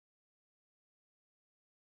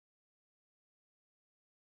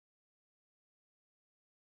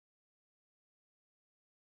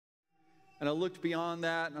And I looked beyond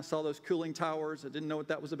that, and I saw those cooling towers. I didn't know what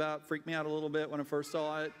that was about. Freaked me out a little bit when I first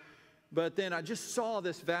saw it. But then I just saw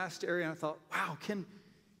this vast area, and I thought, wow, can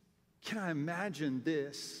I imagine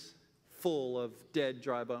this full of dead,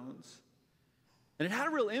 dry bones? And it had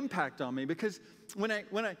a real impact on me, because when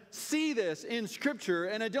I see this in Scripture,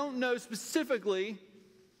 and I don't know specifically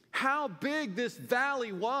how big this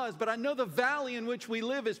valley was, but I know the valley in which we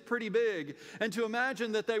live is pretty big. And to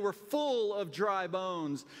imagine that they were full of dry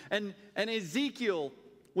bones. And Ezekiel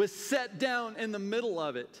was set down in the middle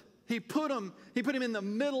of it. He put him in the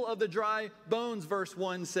middle of the dry bones, verse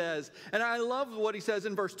 1 says. And I love what he says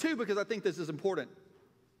in verse 2, because I think this is important.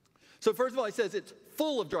 So first of all, he says it's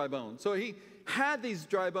full of dry bones. So he had these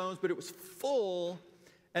dry bones, but it was full.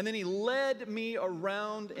 And then he led me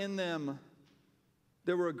around in them.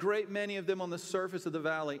 There were a great many of them on the surface of the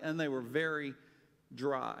valley, and they were very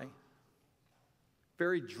dry.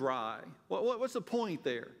 Very dry. What's the point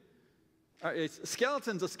there? A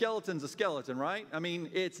skeleton's a skeleton, right? I mean,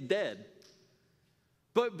 it's dead.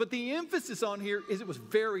 But the emphasis on here is it was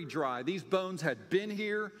very dry. These bones had been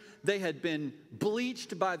here. They had been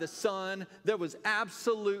bleached by the sun. There was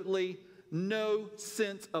absolutely no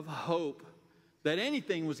sense of hope that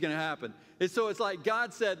anything was going to happen. And so it's like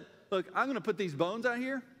God said, look, I'm going to put these bones out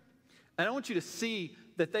here, and I want you to see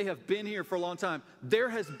that they have been here for a long time. There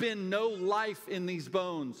has been no life in these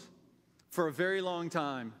bones for a very long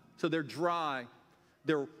time. So they're dry.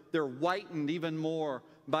 They're whitened even more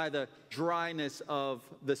by the dryness of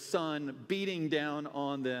the sun beating down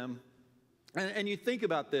on them. And you think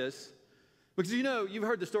about this, because you've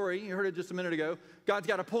heard the story. You heard it just a minute ago. God's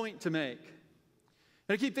got a point to make.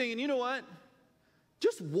 And I keep thinking, you know what?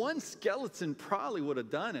 Just one skeleton probably would have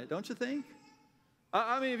done it, don't you think?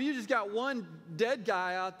 I mean, if you just got one dead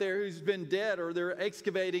guy out there who's been dead, or they're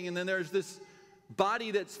excavating, and then there's this body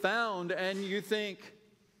that's found, and you think,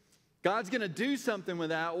 God's going to do something with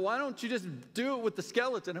that, why don't you just do it with the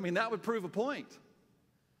skeleton? I mean, that would prove a point.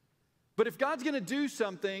 But if God's going to do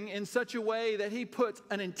something in such a way that he puts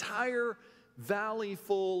an entire valley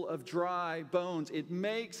full of dry bones, it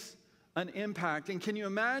makes an impact. And can you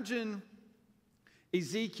imagine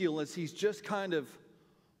Ezekiel, as he's just kind of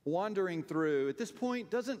wandering through, at this point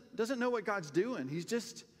doesn't know what God's doing. He's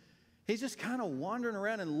just kind of wandering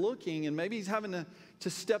around and looking, and maybe he's having to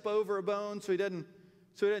step over a bone so he doesn't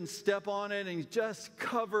step on it, and he's just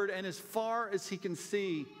covered, and as far as he can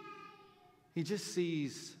see, he just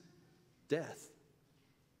sees death.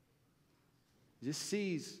 He just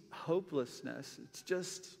sees hopelessness. It's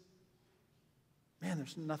just, man,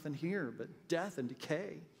 there's nothing here but death and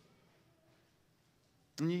decay.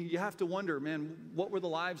 And you have to wonder, man, what were the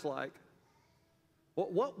lives like?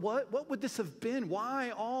 What would this have been?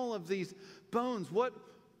 Why all of these bones? What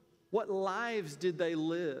lives did they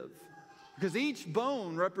live? Because each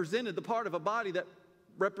bone represented the part of a body that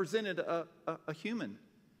represented a human,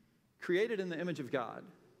 created in the image of God.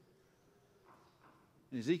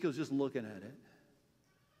 And Ezekiel's just looking at it.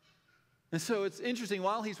 And so it's interesting,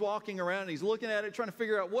 while he's walking around, he's looking at it, trying to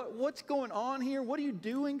figure out what's going on here. What are you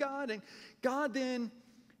doing, God? And God then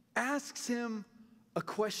asks him a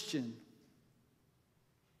question.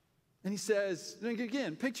 And he says,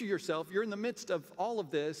 again, picture yourself. You're in the midst of all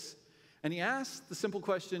of this. And he asks the simple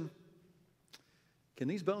question, can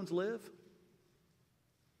these bones live?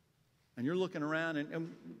 And you're looking around,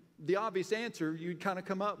 and the obvious answer you'd kind of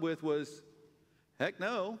come up with was, heck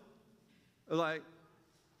no. Like,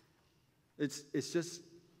 it's just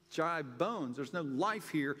dry bones. There's no life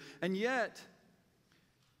here. And yet,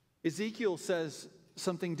 Ezekiel says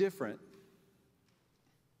something different.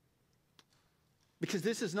 Because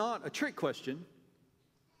this is not a trick question.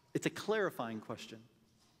 It's a clarifying question.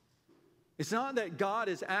 It's not that God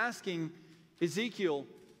is asking Ezekiel,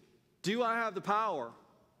 do I have the power?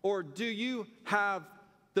 Or do you have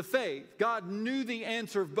the faith? God knew the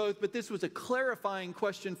answer of both, but this was a clarifying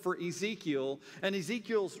question for Ezekiel. And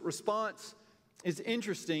Ezekiel's response is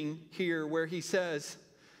interesting here, where he says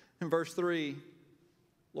in verse 3,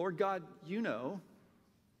 Lord God, you know.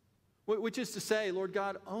 Which is to say, Lord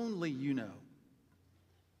God, only you know.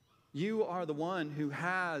 You are the one who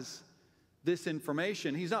has this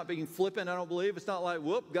information. He's not being flippant, I don't believe. It's not like,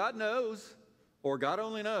 whoop, God knows, or God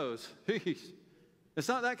only knows. It's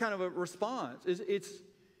not that kind of a response.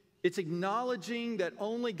 It's acknowledging that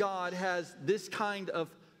only God has this kind of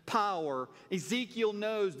power. Ezekiel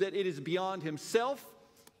knows that it is beyond himself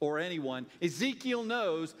or anyone. Ezekiel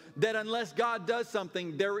knows that unless God does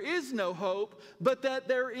something, there is no hope, but that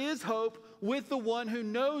there is hope with the one who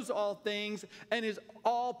knows all things and is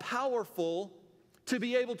all-powerful to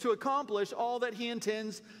be able to accomplish all that he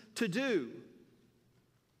intends to do.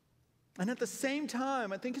 And at the same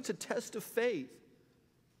time, I think it's a test of faith.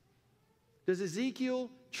 Does Ezekiel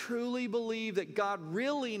truly believe that God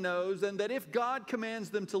really knows and that if God commands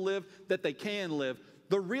them to live, that they can live?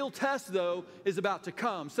 The real test, though, is about to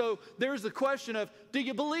come. So there's the question of, do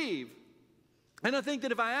you believe? And I think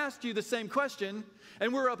that if I asked you the same question,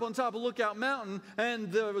 and we're up on top of Lookout Mountain,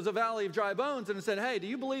 and there was a valley of dry bones, and it said, hey, do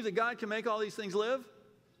you believe that God can make all these things live?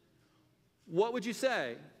 What would you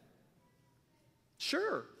say?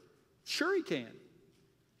 Sure. Sure he can.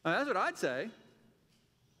 That's what I'd say.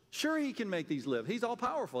 Sure he can make these live. He's all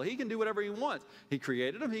powerful. He can do whatever he wants. He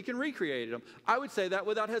created them. He can recreate them. I would say that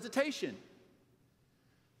without hesitation.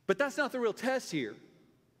 But that's not the real test here.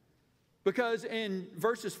 Because in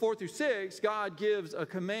verses 4 through 6, God gives a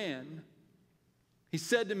command. He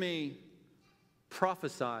said to me,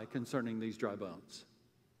 prophesy concerning these dry bones.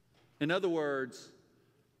 In other words,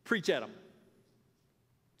 preach at them.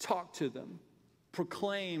 Talk to them.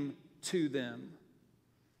 Proclaim to them.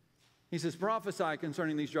 He says, prophesy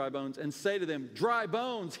concerning these dry bones and say to them, dry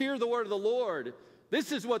bones, hear the word of the Lord.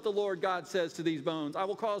 This is what the Lord God says to these bones. I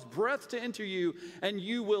will cause breath to enter you, and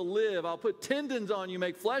you will live. I'll put tendons on you,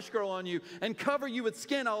 make flesh grow on you, and cover you with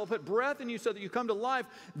skin. I will put breath in you so that you come to life.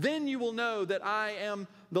 Then you will know that I am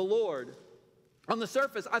the Lord. On the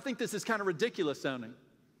surface, I think this is kind of ridiculous sounding.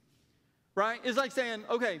 Right? It's like saying,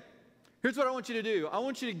 okay, here's what I want you to do. I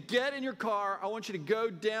want you to get in your car. I want you to go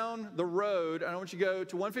down the road, and I want you to go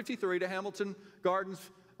to 153 to Hamilton Gardens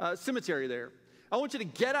Cemetery there. I want you to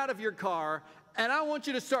get out of your car, and I want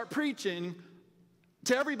you to start preaching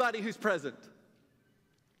to everybody who's present.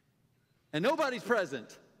 And nobody's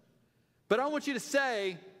present. But I want you to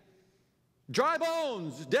say, dry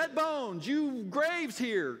bones, dead bones, you graves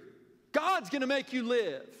here. God's going to make you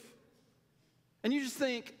live. And you just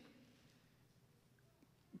think,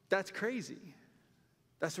 that's crazy.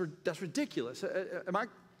 That's ridiculous.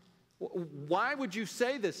 Why would you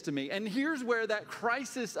say this to me? And here's where that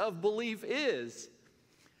crisis of belief is.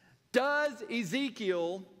 Does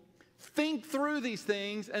Ezekiel think through these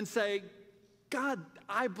things and say, God,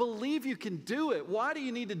 I believe you can do it. Why do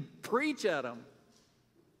you need to preach at them?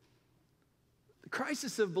 The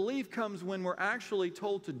crisis of belief comes when we're actually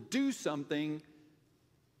told to do something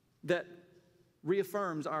that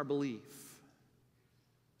reaffirms our belief.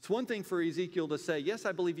 It's one thing for Ezekiel to say, yes,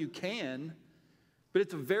 I believe you can, but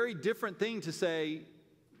it's a very different thing to say,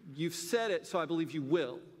 you've said it, so I believe you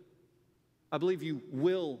will. I believe you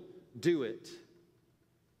will do it.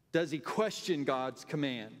 Does he question God's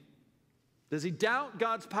command? Does he doubt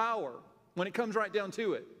God's power when it comes right down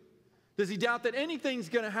to it? Does he doubt that anything's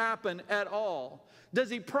going to happen at all? Does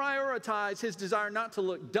he prioritize his desire not to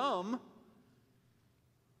look dumb?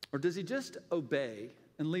 Or does he just obey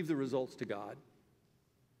and leave the results to God?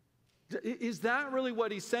 Is that really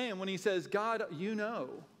what he's saying when he says, God, you know.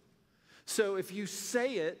 So if you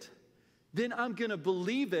say it, then I'm going to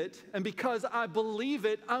believe it. And because I believe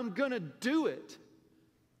it, I'm going to do it.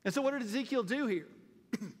 And so what did Ezekiel do here?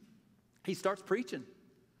 He starts preaching.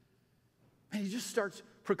 And he just starts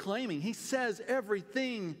proclaiming. He says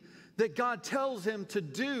everything that God tells him to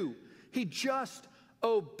do. He just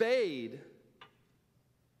obeyed.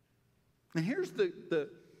 And here's the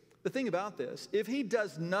thing about this. If he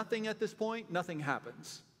does nothing at this point, nothing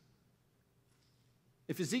happens.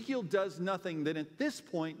 If Ezekiel does nothing, then at this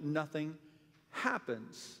point, nothing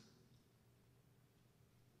happens.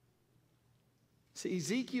 See,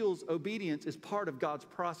 Ezekiel's obedience is part of God's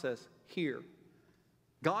process here.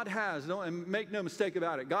 God has, and make no mistake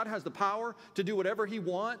about it, God has the power to do whatever he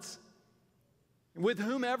wants, with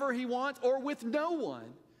whomever he wants, or with no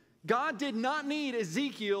one. God did not need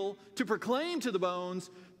Ezekiel to proclaim to the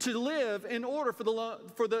bones to live in order for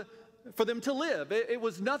them to live. It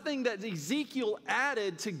was nothing that Ezekiel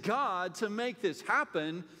added to God to make this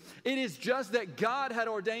happen. It is just that God had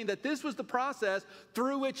ordained that this was the process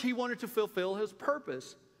through which he wanted to fulfill his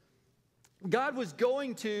purpose. God was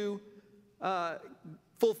going to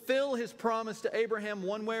fulfill his promise to Abraham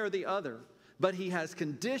one way or the other, but he has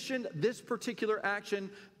conditioned this particular action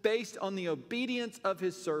based on the obedience of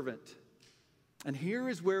his servant. And here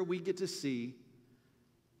is where we get to see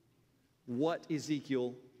what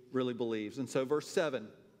Ezekiel really believes. And so verse 7,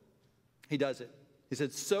 he does it. He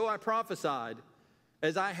said, so I prophesied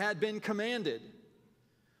as I had been commanded.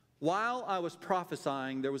 While I was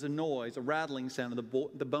prophesying, there was a noise, a rattling sound, and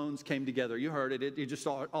the bones came together. You heard it. It just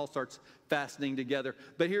all starts fastening together.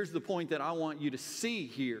 But here's the point that I want you to see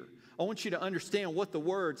here. I want you to understand what the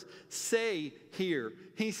words say here.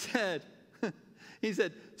 He said,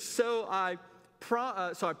 so I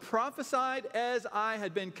prophesied as I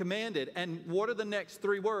had been commanded. And what are the next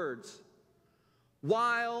three words?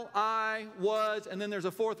 while I was, and then there's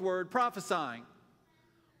a fourth word, prophesying.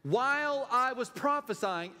 While I was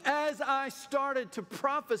prophesying, as I started to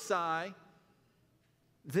prophesy,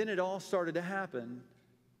 then it all started to happen.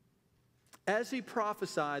 As he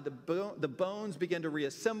prophesied, the bones began to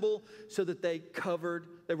reassemble so that they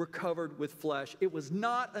were covered with flesh. It was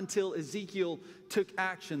not until Ezekiel took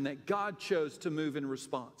action that God chose to move in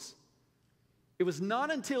response. It was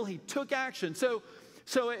not until he took action. So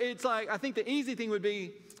it's like, I think the easy thing would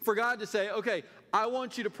be for God to say, okay, I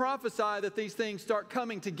want you to prophesy that these things start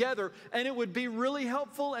coming together. And it would be really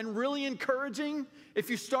helpful and really encouraging if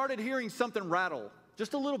you started hearing something rattle,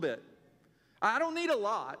 just a little bit. I don't need a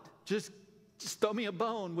lot. Just throw me a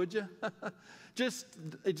bone, would you?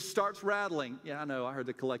 It starts rattling. Yeah, I know, I heard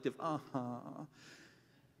the collective,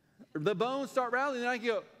 The bones start rattling, and I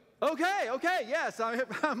go, okay, yes,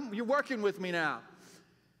 you're working with me now.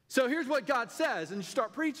 So here's what God says, and you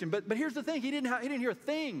start preaching. But here's the thing, he didn't hear a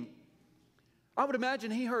thing. I would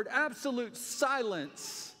imagine he heard absolute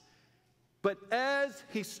silence. But as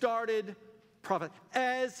he started prophesying,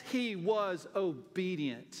 as he was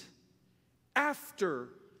obedient, after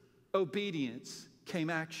obedience came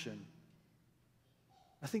action.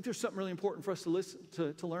 I think there's something really important for us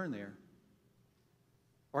to learn there.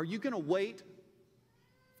 Are you going to wait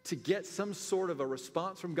to get some sort of a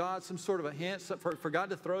response from God, some sort of a hint for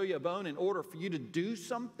God to throw you a bone in order for you to do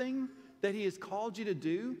something that he has called you to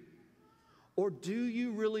do? Or do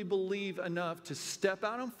you really believe enough to step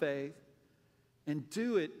out on faith and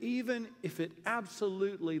do it even if it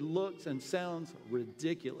absolutely looks and sounds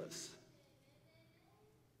ridiculous?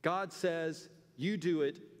 God says, you do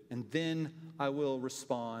it, and then I will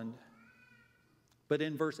respond. But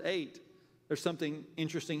in verse 8, there's something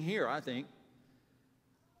interesting here, I think.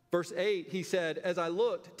 Verse 8, he said, as I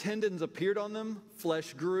looked, tendons appeared on them,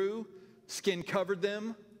 flesh grew, skin covered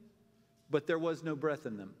them, but there was no breath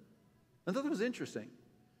in them. I thought that was interesting.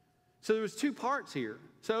 So there was two parts here.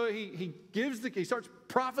 So he starts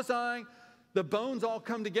prophesying, the bones all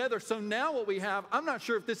come together. So now what we have, I'm not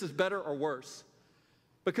sure if this is better or worse.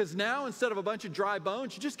 Because now instead of a bunch of dry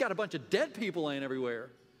bones, you just got a bunch of dead people laying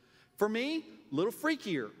everywhere. For me, a little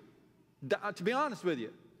freakier, to be honest with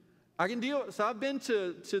you. I can deal, so I've been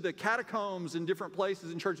to the catacombs in different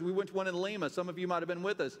places in churches. We went to one in Lima. Some of you might have been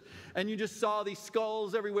with us. And you just saw these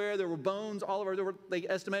skulls everywhere. There were bones all over. They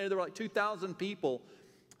estimated there were like 2,000 people.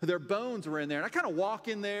 Their bones were in there. And I kind of walk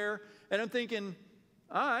in there, and I'm thinking,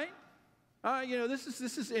 all right, this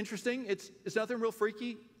is interesting. It's nothing real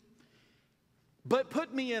freaky. But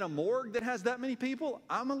put me in a morgue that has that many people,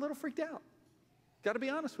 I'm a little freaked out. Got to be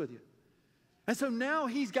honest with you. And so now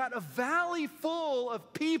he's got a valley full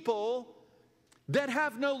of people that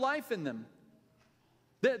have no life in them,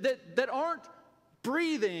 that aren't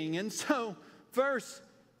breathing. And so verse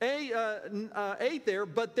 8 there,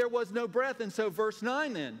 but there was no breath. And so verse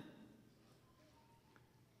 9 then,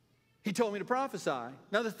 he told me to prophesy.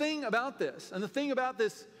 Now the thing about this, and the thing about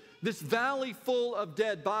this valley full of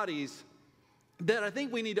dead bodies that I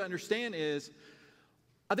think we need to understand is,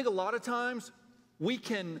 I think a lot of times we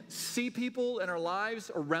can see people in our lives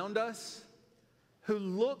around us who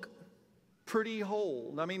look pretty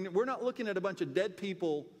whole. I mean, we're not looking at a bunch of dead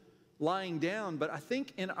people lying down, but I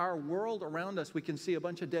think in our world around us, we can see a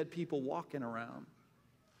bunch of dead people walking around.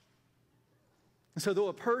 And so though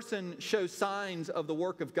a person shows signs of the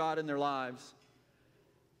work of God in their lives,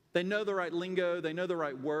 they know the right lingo, they know the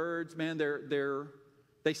right words, man,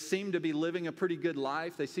 they seem to be living a pretty good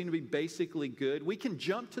life. They seem to be basically good. We can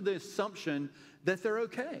jump to the assumption that they're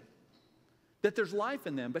okay, that there's life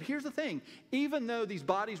in them. But here's the thing. Even though these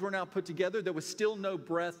bodies were now put together, there was still no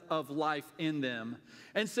breath of life in them.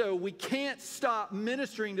 And so we can't stop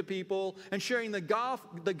ministering to people and sharing the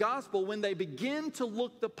gospel when they begin to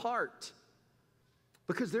look the part,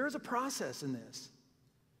 because there is a process in this.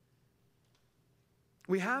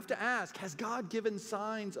 We have to ask, has God given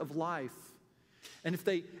signs of life? And if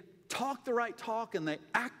they talk the right talk and they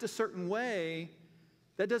act a certain way,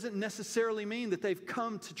 that doesn't necessarily mean that they've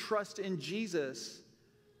come to trust in Jesus.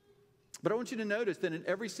 But I want you to notice that in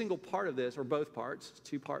every single part of this, or both parts,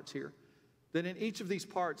 2 parts here, that in each of these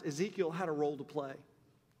parts, Ezekiel had a role to play.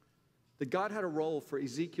 That God had a role for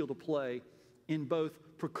Ezekiel to play in both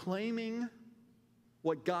proclaiming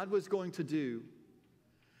what God was going to do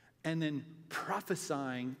and then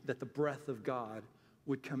prophesying that the breath of God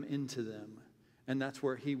would come into them. And that's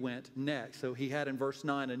where he went next. So he had in verse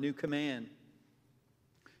 9 a new command.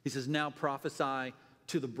 He says, now prophesy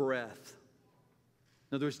to the breath.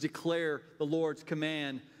 In other words, declare the Lord's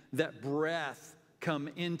command that breath come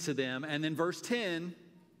into them. And then verse 10,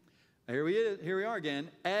 here we are again.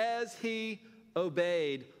 As he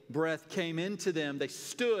obeyed, breath came into them. They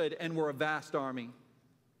stood and were a vast army.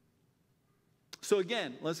 So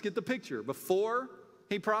again, let's get the picture. Before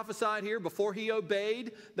he prophesied here, before he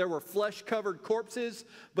obeyed, there were flesh-covered corpses,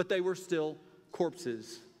 but they were still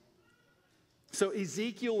corpses. So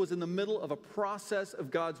Ezekiel was in the middle of a process of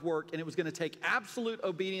God's work, and it was going to take absolute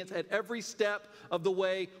obedience at every step of the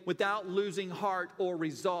way without losing heart or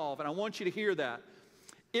resolve. And I want you to hear that.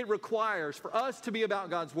 It requires for us to be about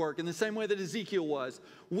God's work in the same way that Ezekiel was.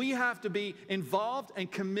 We have to be involved and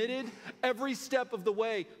committed every step of the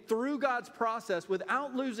way through God's process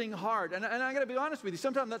without losing heart. And I got to be honest with you,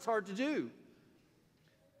 sometimes that's hard to do.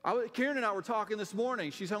 Karen and I were talking this morning.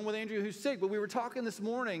 She's home with Andrew who's sick, but we were talking this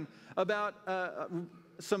morning about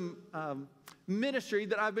some ministry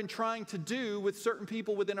that I've been trying to do with certain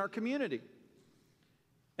people within our community.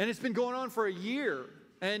 And it's been going on for a year.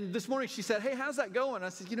 And this morning she said, hey, how's that going? I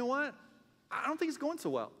said, you know what? I don't think it's going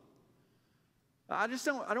so well. I'm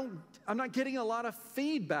not getting a lot of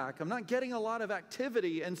feedback. I'm not getting a lot of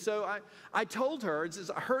activity. And so I told her,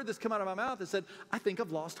 I heard this come out of my mouth, I said, I think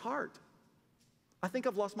I've lost heart. I think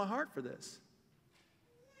I've lost my heart for this.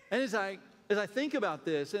 And as I think about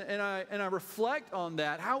this and I reflect on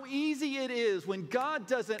that, how easy it is when God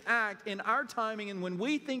doesn't act in our timing and when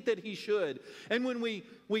we think that he should. And when we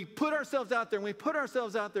put ourselves out there and we put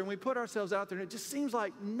ourselves out there and we put ourselves out there and it just seems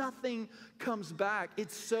like nothing comes back.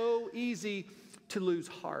 It's so easy to lose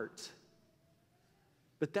heart.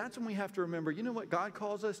 But that's when we have to remember, you know what God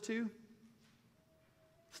calls us to?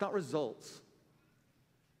 It's not results.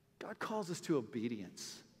 God calls us to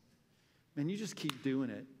obedience. Man, you just keep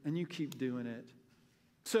doing it, and you keep doing it.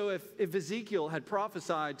 So if Ezekiel had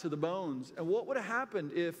prophesied to the bones, and what would have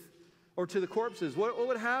happened or to the corpses, what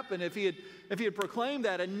would have happened if he had proclaimed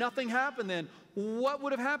that and nothing happened then? What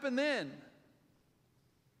would have happened then?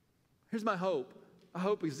 Here's my hope. I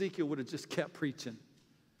hope Ezekiel would have just kept preaching.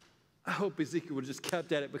 I hope Ezekiel would have just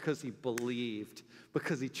kept at it because he believed,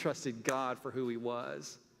 because he trusted God for who he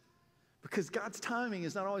was. Because God's timing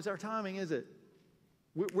is not always our timing, is it?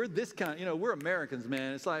 We're this kind, we're Americans,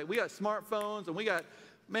 man. It's like we got smartphones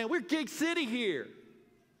and we're Gig City here.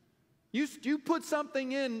 You put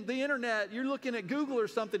something in the internet, you're looking at Google or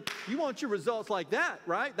something, you want your results like that,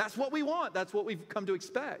 right? That's what we want. That's what we've come to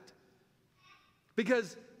expect.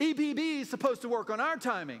 Because EPB is supposed to work on our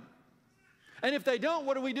timing. And if they don't,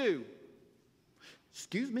 what do?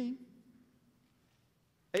 Excuse me.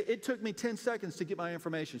 It took me 10 seconds to get my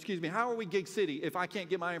information. Excuse me, how are we Gig City if I can't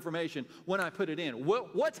get my information when I put it in?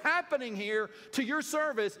 What's happening here to your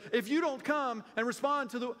service if you don't come and respond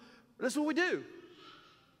to the... That's what we do.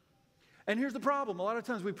 And here's the problem. A lot of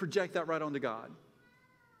times we project that right onto God.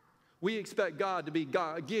 We expect God to be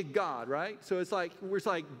God, gig God, right? So it's like,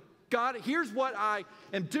 God, here's what I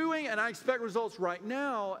am doing, and I expect results right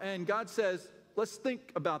now. And God says, let's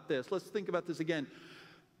think about this. Let's think about this again.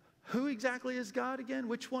 Who exactly is God again?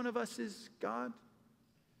 Which one of us is God?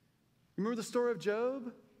 Remember the story of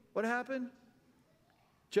Job? What happened?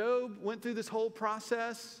 Job went through this whole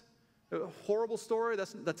process. A horrible story.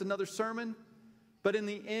 That's another sermon. But in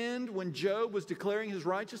the end, when Job was declaring his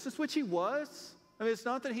righteousness, which he was, I mean, it's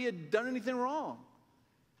not that he had done anything wrong.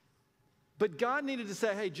 But God needed to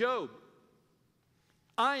say, hey, Job,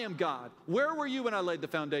 I am God. Where were you when I laid the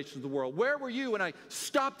foundations of the world? Where were you when I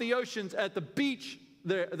stopped the oceans at the beach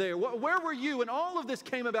there? Where were you when all of this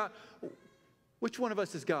came about? Which one of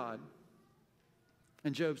us is God?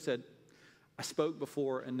 And Job said, I spoke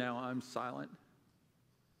before and now I'm silent.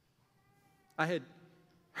 I had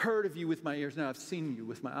heard of you with my ears, now I've seen you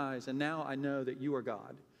with my eyes, and now I know that you are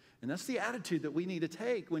God. And that's the attitude that we need to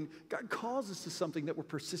take when God calls us to something, that we're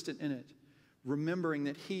persistent in it, remembering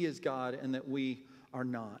that he is God and that we are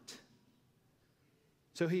not.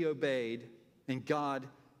 So he obeyed, and God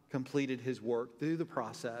completed his work through the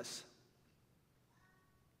process.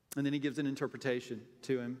 And then he gives an interpretation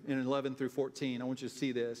to him in 11 through 14. I want you to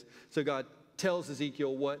see this. So God tells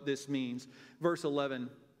Ezekiel what this means. Verse 11,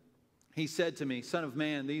 he said to me, Son of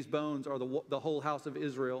man, these bones are the whole house of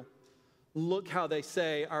Israel. Look how they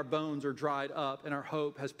say, our bones are dried up and our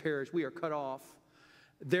hope has perished. We are cut off.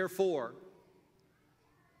 Therefore,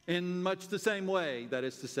 in much the same way, that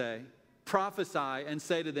is to say, prophesy and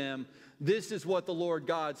say to them, this is what the Lord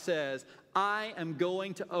God says. I am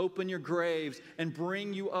going to open your graves and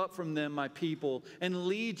bring you up from them, my people, and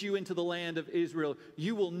lead you into the land of Israel.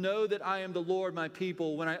 You will know that I am the Lord, my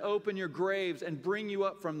people, when I open your graves and bring you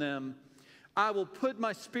up from them. I will put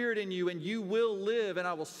my spirit in you, and you will live, and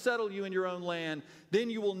I will settle you in your own land. Then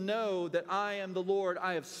you will know that I am the Lord.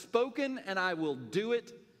 I have spoken, and I will do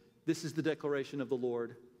it. This is the declaration of the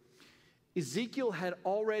Lord. Ezekiel had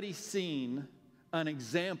already seen an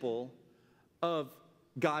example of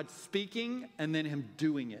God speaking and then him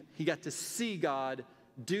doing it. He got to see God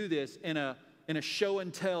do this in a show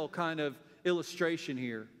and tell kind of illustration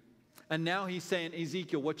here. And now he's saying,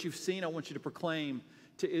 Ezekiel, what you've seen, I want you to proclaim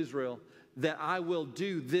to Israel that I will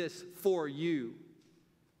do this for you,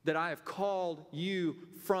 that I have called you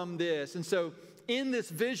from this. And so in this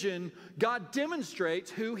vision, God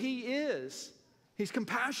demonstrates who he is. He's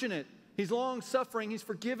compassionate, he's long-suffering, he's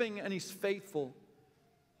forgiving, and he's faithful.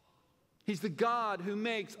 He's the God who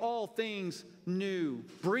makes all things new,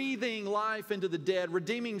 breathing life into the dead,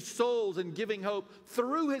 redeeming souls and giving hope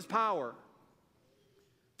through his power,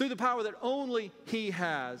 through the power that only he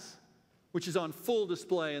has, which is on full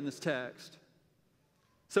display in this text.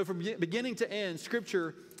 So from beginning to end,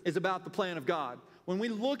 Scripture is about the plan of God. When we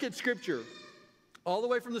look at Scripture, all the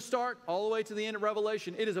way from the start, all the way to the end of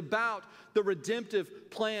Revelation, it is about the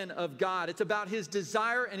redemptive plan of God. It's about his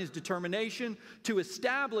desire and his determination to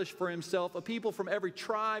establish for himself a people from every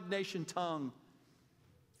tribe, nation, tongue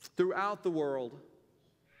throughout the world.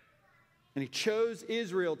 And he chose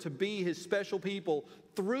Israel to be his special people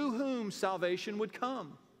through whom salvation would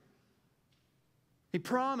come. He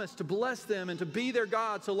promised to bless them and to be their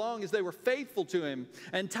God so long as they were faithful to him.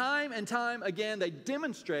 And time again, they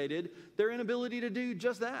demonstrated their inability to do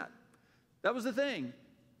just that. That was the thing.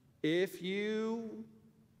 If you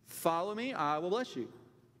follow me, I will bless you.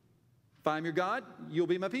 If I'm your God, you'll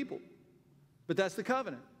be my people. But that's the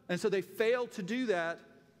covenant. And so they failed to do that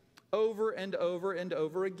over and over and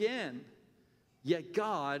over again. Yet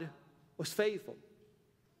God was faithful.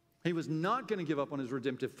 He was not going to give up on his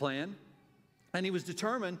redemptive plan. And he was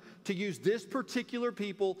determined to use this particular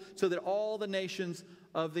people so that all the nations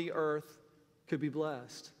of the earth could be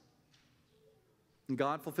blessed. And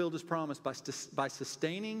God fulfilled his promise by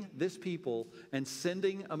sustaining this people and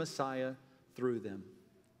sending a Messiah through them.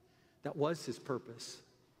 That was his purpose.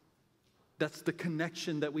 That's the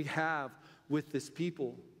connection that we have with this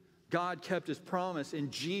people. God kept his promise in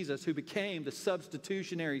Jesus, who became the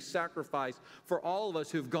substitutionary sacrifice for all of us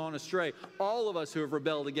who have gone astray, all of us who have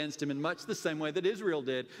rebelled against him in much the same way that Israel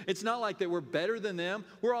did. It's not like that we're better than them.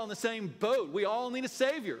 We're all in the same boat. We all need a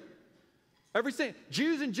Savior.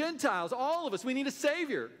 Jews and Gentiles, all of us, we need a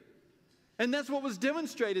Savior. And that's what was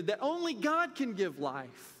demonstrated, that only God can give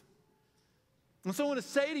life. And so I want to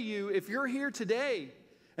say to you, if you're here today,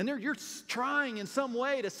 and you're trying in some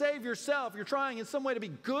way to save yourself, you're trying in some way to be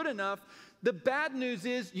good enough, the bad news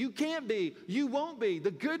is you can't be, you won't be.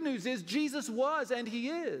 The good news is Jesus was and he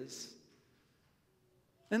is.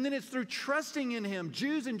 And then it's through trusting in him,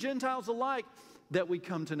 Jews and Gentiles alike, that we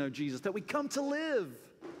come to know Jesus, that we come to live,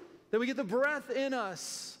 that we get the breath in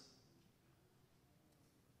us.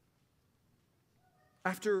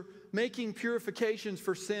 After making purifications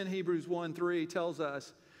for sin, Hebrews 1:3 tells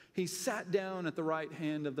us, he sat down at the right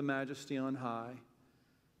hand of the Majesty on high.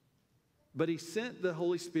 But he sent the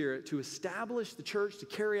Holy Spirit to establish the church, to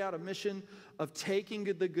carry out a mission of taking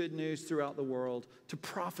the good news throughout the world, to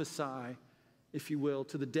prophesy, if you will,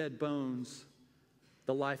 to the dead bones,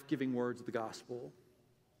 the life-giving words of the gospel.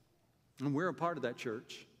 And we're a part of that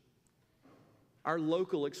church. Our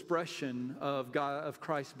local expression of God, of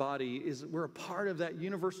Christ's body, is we're a part of that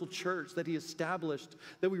universal church that he established,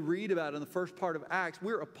 that we read about in the first part of Acts.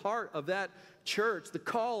 We're a part of that church. The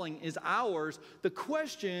calling is ours. The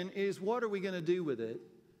question is, what are we going to do with it?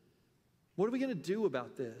 What are we going to do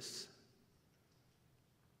about this?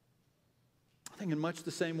 I think in much the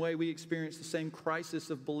same way we experience the same crisis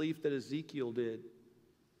of belief that Ezekiel did.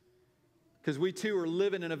 Because we too are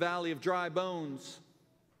living in a valley of dry bones.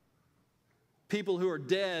 People who are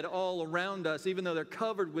dead all around us, even though they're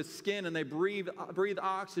covered with skin and they breathe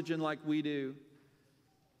oxygen like we do.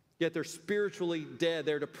 Yet they're spiritually dead.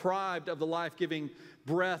 They're deprived of the life-giving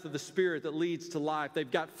breath of the Spirit that leads to life. They've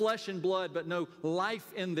got flesh and blood, but no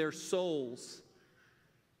life in their souls.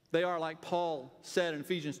 They are, like Paul said in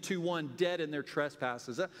Ephesians 2:1, dead in their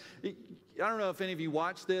trespasses. I don't know if any of you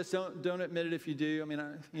watch this. Don't admit it if you do. I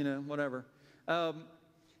mean, whatever.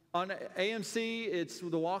 On AMC, it's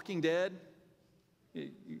The Walking Dead.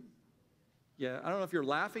 Yeah, I don't know if you're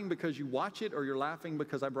laughing because you watch it or you're laughing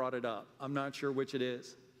because I brought it up. I'm not sure which it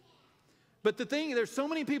is. But the thing, there's so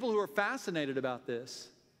many people who are fascinated about this.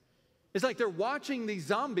 It's like they're watching these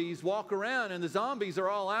zombies walk around and the zombies are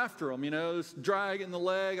all after them, dragging the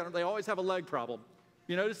leg. They always have a leg problem.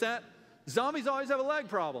 You notice that? Zombies always have a leg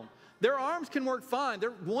problem. Their arms can work fine.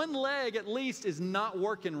 Their one leg at least is not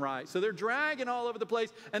working right. So they're dragging all over the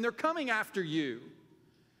place and they're coming after you.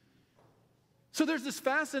 So there's this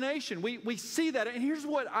fascination. We see that. And here's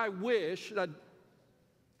what I wish.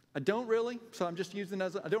 I don't really, so I'm just using it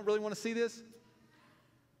as I don't really want to see this.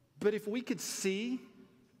 But if we could see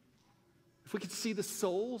if we could see the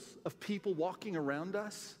souls of people walking around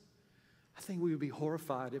us, I think we would be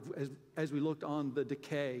horrified as we looked on the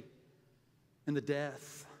decay and the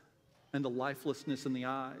death and the lifelessness in the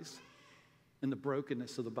eyes and the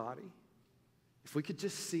brokenness of the body. If we could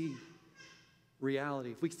just see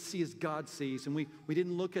reality, if we could see as God sees, and we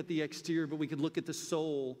didn't look at the exterior, but we could look at the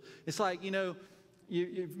soul. It's like,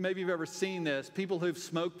 maybe you've ever seen this. People who've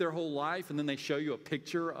smoked their whole life, and then they show you a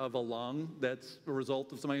picture of a lung that's a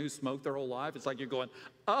result of somebody who smoked their whole life. It's like you're going,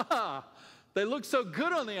 they look so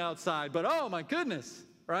good on the outside, but oh my goodness,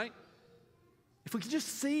 right? If we could just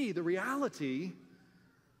see the reality,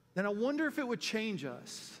 then I wonder if it would change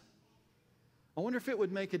us. I wonder if it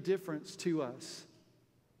would make a difference to us.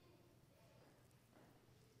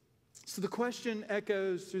 So the question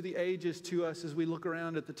echoes through the ages to us as we look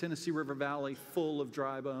around at the Tennessee River Valley full of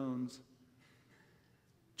dry bones.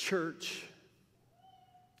 Church,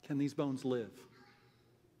 can these bones live?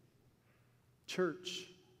 Church,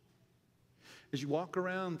 as you walk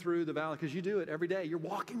around through the valley, because you do it every day, you're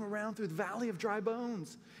walking around through the valley of dry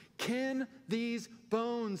bones. Can these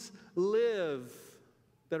bones live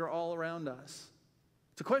that are all around us?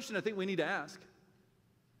 It's a question I think we need to ask.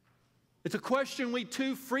 It's a question we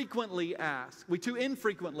too infrequently ask.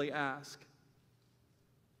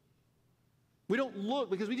 We don't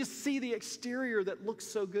look because we just see the exterior that looks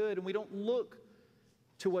so good, and we don't look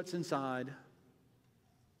to what's inside.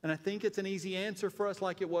 And I think it's an easy answer for us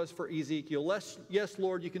like it was for Ezekiel. Yes,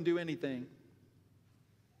 Lord, you can do anything.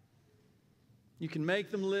 You can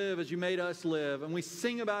make them live as you made us live. And we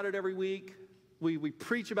sing about it every week. We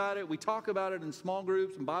preach about it. We talk about it in small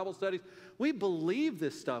groups and Bible studies. We believe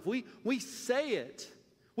this stuff. We say it.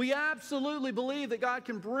 We absolutely believe that God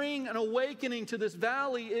can bring an awakening to this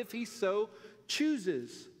valley if He so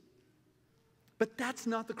chooses. But that's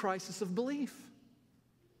not the crisis of belief.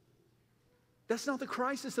 That's not the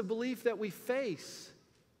crisis of belief that we face.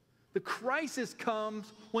 The crisis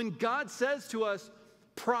comes when God says to us,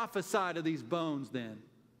 prophesy to these bones then.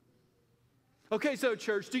 Okay, so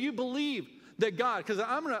church, do you believe that God, because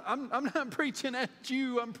I'm not preaching at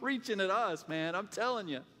you, I'm preaching at us, man. I'm telling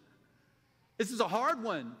you. This is a hard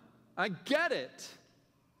one. I get it.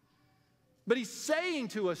 But He's saying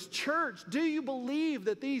to us, church, do you believe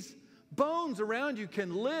that these bones around you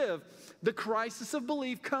can live? The crisis of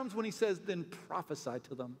belief comes when He says, then prophesy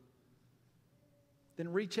to them.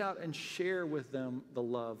 Then reach out and share with them the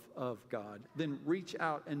love of God. Then reach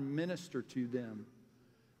out and minister to them.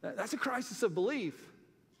 That's a crisis of belief.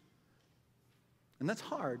 And that's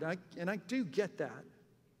hard, and I do get that.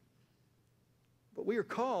 But we are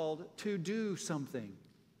called to do something,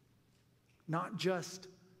 not just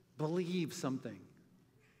believe something.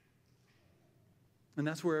 And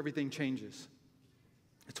that's where everything changes.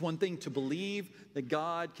 It's one thing to believe that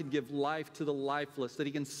God can give life to the lifeless, that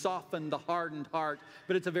He can soften the hardened heart,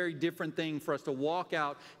 but it's a very different thing for us to walk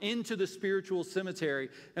out into the spiritual cemetery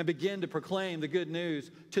and begin to proclaim the good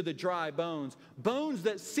news to the dry bones. Bones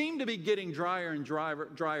that seem to be getting drier and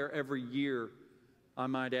drier every year, I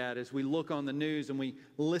might add, as we look on the news and we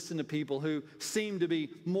listen to people who seem to be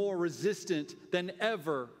more resistant than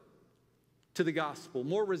ever to the gospel,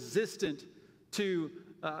 more resistant to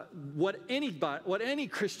what any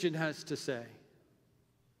Christian has to say.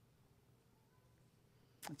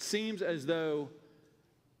 It seems as though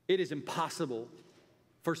it is impossible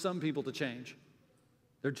for some people to change.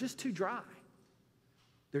 They're just too dry.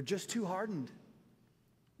 They're just too hardened.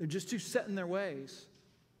 They're just too set in their ways.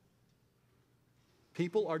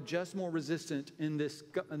 People are just more resistant in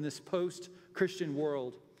this post-Christian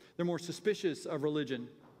world. They're more suspicious of religion.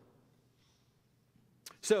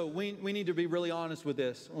 So we need to be really honest with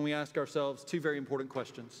this when we ask ourselves two very important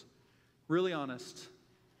questions. Really honest.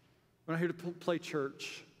 We're not here to play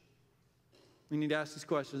church. We need to ask these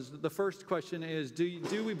questions. The first question is,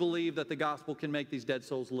 do we believe that the gospel can make these dead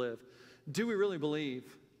souls live? Do we really believe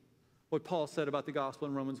what Paul said about the gospel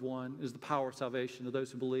in Romans 1 is the power of salvation to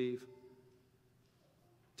those who believe?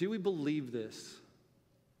 Do we believe this?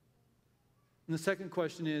 And the second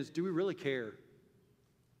question is, do we really care?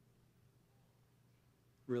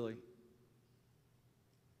 Really?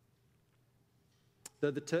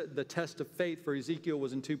 The test of faith for Ezekiel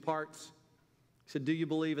was in two parts. He said, do you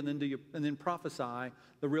believe, and then prophesy.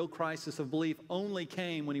 The real crisis of belief only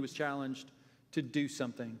came when he was challenged to do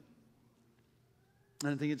something.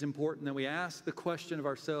 And I think it's important that we ask the question of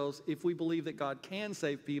ourselves, if we believe that God can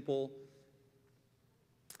save people,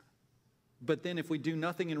 but then if we do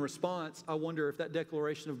nothing in response, I wonder if that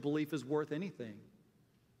declaration of belief is worth anything.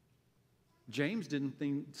 James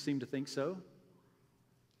didn't seem to think so.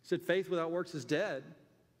 He said, faith without works is dead.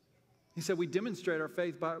 He said we demonstrate our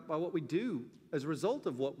faith by what we do as a result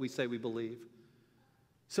of what we say we believe.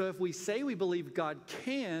 So if we say we believe God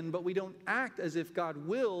can, but we don't act as if God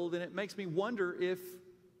will, then it makes me wonder if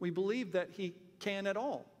we believe that he can at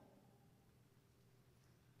all.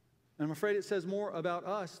 And I'm afraid it says more about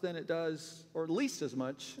us than it does, or at least as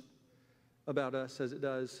much about us as it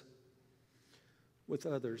does with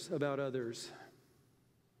others, about others.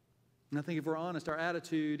 And I think if we're honest, our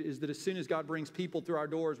attitude is that as soon as God brings people through our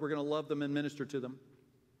doors, we're going to love them and minister to them.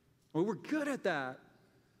 Well, we're good at that.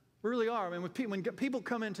 We really are. I mean, when people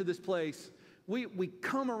come into this place, we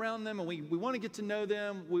come around them and we want to get to know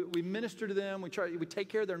them. We minister to them. We take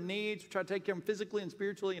care of their needs. We try to take care of them physically and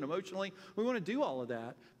spiritually and emotionally. We want to do all of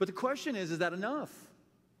that. But the question is that enough?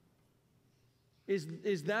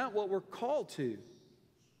 Is that what we're called to?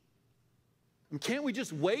 And can't we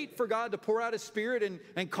just wait for God to pour out his Spirit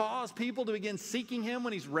and cause people to begin seeking him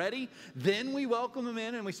when he's ready? Then we welcome him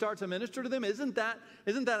in and we start to minister to them. Isn't that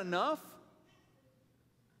enough?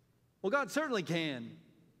 Well, God certainly can.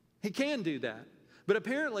 He can do that. But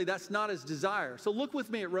apparently that's not his desire. So look with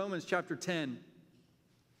me at Romans chapter 10.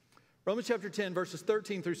 Romans chapter 10, verses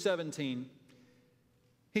 13 through 17.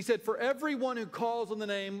 He said, for everyone who calls on the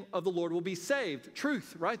name of the Lord will be saved.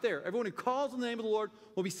 Truth, right there. Everyone who calls on the name of the Lord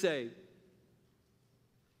will be saved.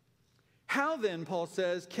 How then, Paul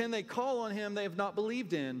says, can they call on him they have not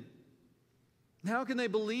believed in? How can they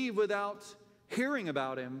believe without hearing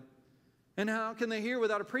about him? And how can they hear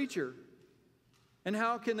without a preacher? And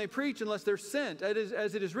how can they preach unless they're sent?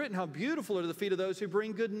 As it is written, how beautiful are the feet of those who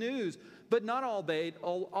bring good news. But not all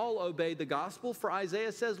obeyed the gospel. For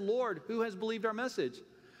Isaiah says, Lord, who has believed our message?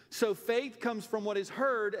 So faith comes from what is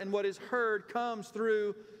heard, and what is heard comes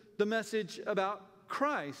through the message about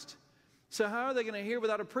Christ. So how are they going to hear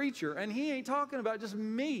without a preacher? And he ain't talking about just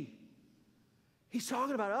me. He's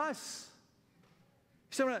talking about us.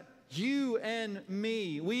 He's talking about you and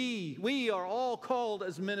me. We are all called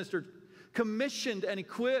as ministers, commissioned and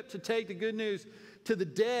equipped to take the good news to the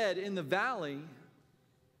dead in the valley.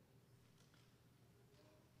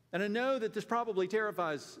 And I know that this probably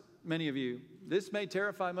terrifies many of you. This may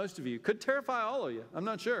terrify most of you. Could terrify all of you. I'm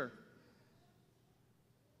not sure.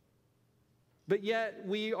 But yet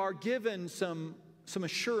we are given some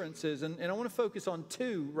assurances, and I want to focus on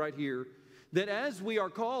two right here, that as we are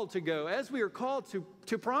called to go, as we are called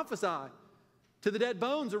to prophesy to the dead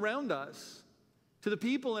bones around us, to the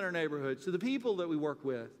people in our neighborhoods, to the people that we work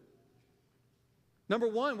with. Number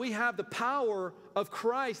one, we have the power of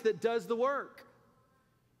Christ that does the work.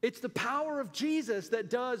 It's the power of Jesus that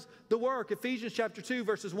does the work. Ephesians chapter 2,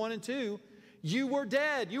 verses 1 and 2, you were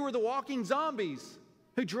dead. You were the walking zombies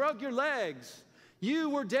who drug your legs.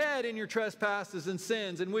 You were dead in your trespasses and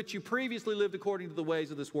sins in which you previously lived according to the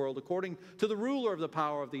ways of this world, according to the ruler of the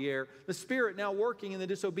power of the air, the spirit now working in the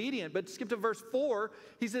disobedient. But skip to verse 4,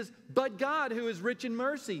 he says, but God, who is rich in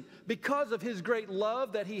mercy, because of his great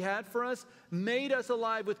love that he had for us, made us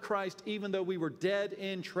alive with Christ, even though we were dead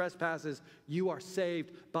in trespasses. You are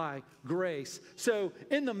saved by grace. So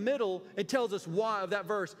in the middle, it tells us why of that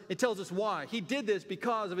verse. It tells us why. He did this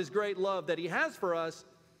because of his great love that he has for us.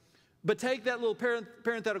 But take that little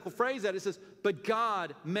parenthetical phrase that it says, but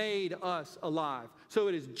God made us alive. So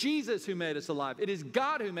it is Jesus who made us alive. It is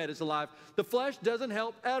God who made us alive. The flesh doesn't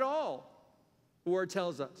help at all, the word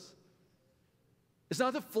tells us. It's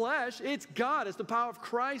not the flesh, it's God. It's the power of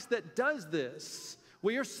Christ that does this.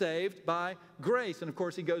 We are saved by grace. And of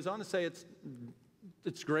course, he goes on to say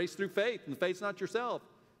it's grace through faith. And the faith's not yourself.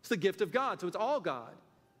 It's the gift of God. So it's all God.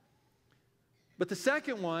 But the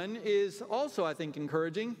second one is also, I think,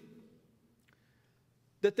 encouraging.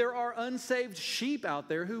 That there are unsaved sheep out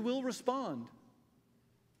there who will respond.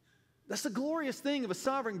 That's the glorious thing of a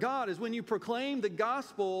sovereign God, is when you proclaim the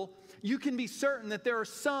gospel, you can be certain that there are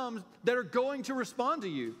some that are going to respond to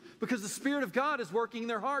you because the Spirit of God is working in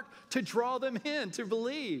their heart to draw them in, to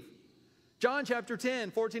believe. John chapter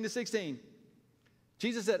 10, 14 to 16.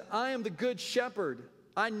 Jesus said, I am the good shepherd.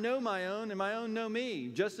 I know my own and my own know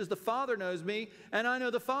me, just as the Father knows me and I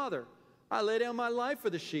know the Father. I lay down my life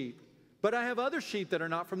for the sheep. But I have other sheep that are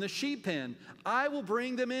not from the sheep pen. I will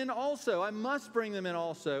bring them in also. I must bring them in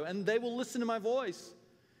also, and they will listen to my voice.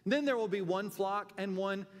 Then there will be one flock and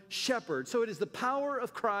one shepherd. So it is the power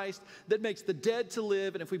of Christ that makes the dead to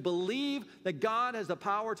live. And if we believe that God has the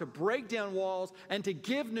power to break down walls and to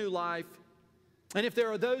give new life, and if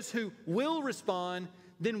there are those who will respond,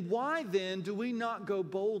 then why then do we not go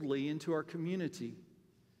boldly into our community?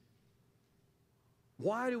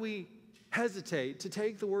 Why do we hesitate to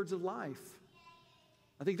take the words of life?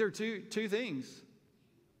 I think there are two things.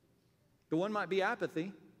 The one might be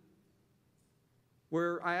apathy.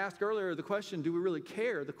 Where I asked earlier the question, do we really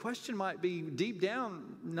care? The question might be deep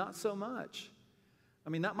down, not so much. I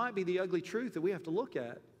mean, that might be the ugly truth that we have to look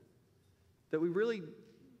at. That we really,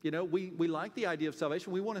 we like the idea of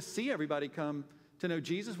salvation. We want to see everybody come to know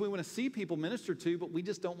Jesus. We want to see people ministered to, but we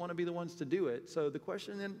just don't want to be the ones to do it. So the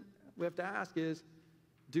question then we have to ask is,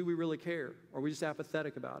 do we really care? Or are we just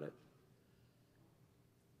apathetic about it?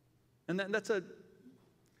 And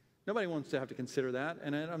nobody wants to have to consider that.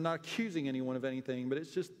 And I'm not accusing anyone of anything, but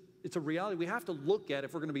it's a reality we have to look at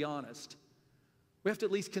if we're going to be honest. We have to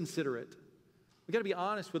at least consider it. We've got to be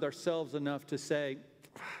honest with ourselves enough to say,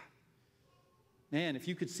 man, if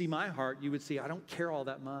you could see my heart, you would see I don't care all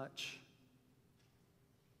that much.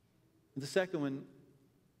 The second one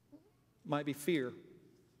might be fear.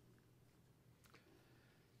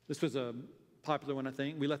 This was a popular one, I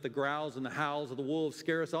think. We let the growls and the howls of the wolves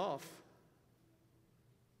scare us off.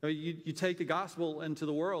 You take the gospel into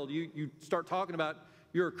the world. You start talking about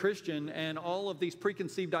you're a Christian, and all of these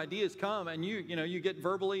preconceived ideas come, and you get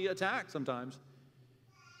verbally attacked sometimes.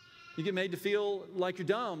 You get made to feel like you're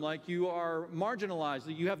dumb, like you are marginalized,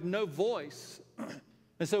 that you have no voice.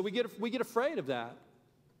 And so we get afraid of that.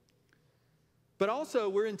 But also,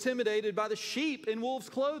 we're intimidated by the sheep in wolves'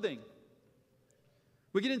 clothing.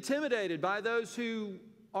 We get intimidated by those who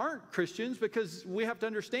aren't Christians because we have to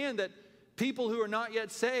understand that people who are not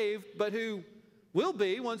yet saved, but who will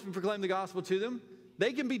be once we proclaim the gospel to them,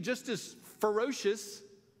 they can be just as ferocious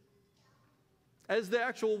as the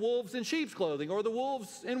actual wolves in sheep's clothing or the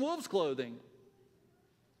wolves in wolves' clothing.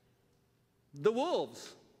 The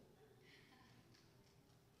wolves.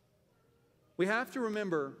 We have to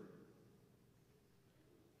remember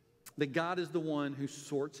that God is the one who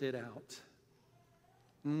sorts it out.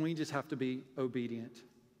 And we just have to be obedient.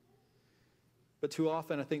 But too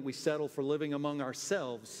often, I think we settle for living among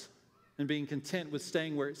ourselves and being content with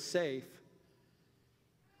staying where it's safe.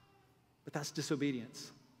 But that's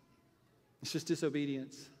disobedience. It's just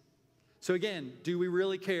disobedience. So again, do we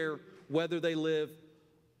really care whether they live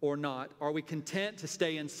or not? Are we content to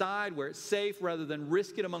stay inside where it's safe rather than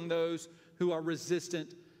risk it among those who are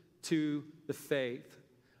resistant to the faith?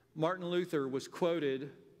 Martin Luther was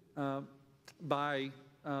quoted by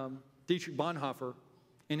Dietrich Bonhoeffer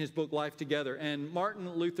in his book Life Together. And Martin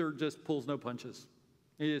Luther just pulls no punches.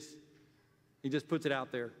 He just puts it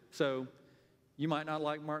out there. So you might not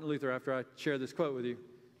like Martin Luther after I share this quote with you.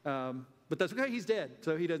 But that's okay. He's dead,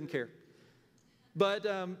 so he doesn't care. But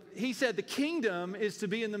he said, the kingdom is to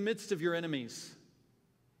be in the midst of your enemies.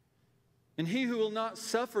 And he who will not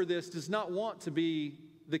suffer this does not want to be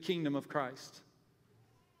the kingdom of Christ.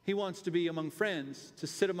 He wants to be among friends, to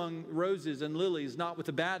sit among roses and lilies, not with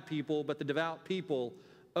the bad people, but the devout people.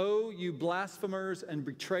 Oh, you blasphemers and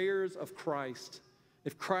betrayers of Christ.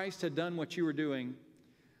 If Christ had done what you were doing,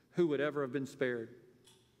 who would ever have been spared?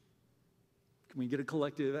 Can we get a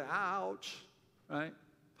collective, ouch, right?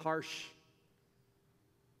 Harsh.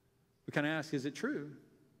 We kind of ask, is it true?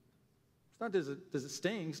 It's not does it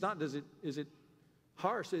sting? It's not is it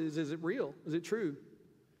harsh? Is it real? Is it true?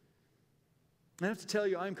 I have to tell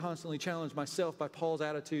you, I'm constantly challenged myself by Paul's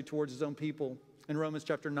attitude towards his own people in Romans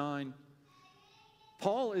chapter 9.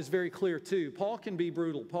 Paul is very clear too. Paul can be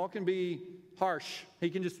brutal. Paul can be harsh. He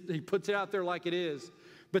puts it out there like it is.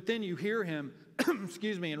 But then you hear him,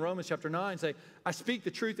 in Romans chapter 9 say, I speak the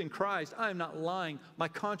truth in Christ. I am not lying. My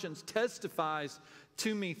conscience testifies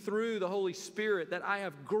to me through the Holy Spirit that I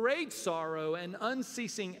have great sorrow and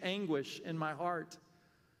unceasing anguish in my heart.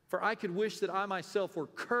 For I could wish that I myself were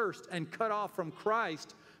cursed and cut off from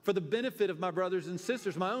Christ for the benefit of my brothers and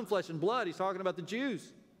sisters, my own flesh and blood. He's talking about the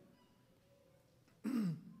Jews.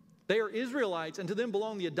 They are Israelites, and to them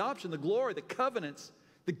belong the adoption, the glory, the covenants,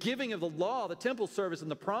 the giving of the law, the temple service,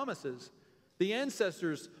 and the promises. The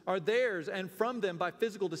ancestors are theirs, and from them by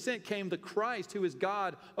physical descent came the Christ, who is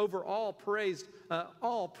God over all praised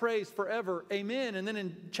forever. Amen. And then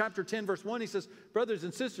in chapter 10, verse 1, he says, brothers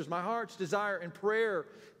and sisters, my heart's desire and prayer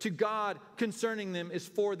to God concerning them is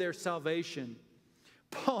for their salvation.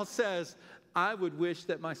 Paul says, I would wish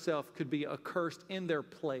that myself could be accursed in their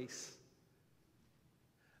place.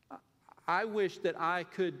 I wish that I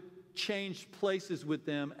could change places with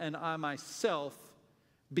them and I myself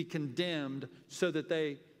be condemned so that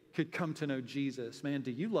they could come to know Jesus. Man,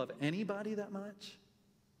 do you love anybody that much?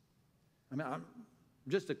 I mean,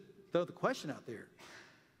 just to throw the question out there.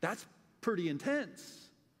 That's pretty intense.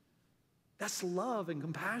 That's love and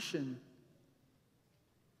compassion.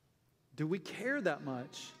 Do we care that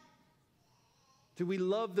much? Do we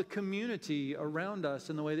love the community around us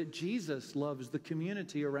in the way that Jesus loves the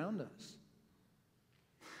community around us?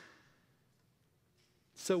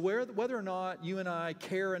 So whether or not you and I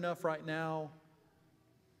care enough right now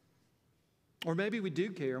Or maybe we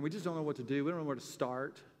do care and we just don't know what to do. We don't know where to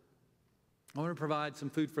start. I want to provide some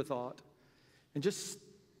food for thought and just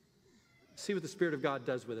see what the Spirit of God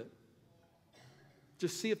does with it.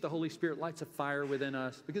 Just see if the Holy Spirit lights a fire within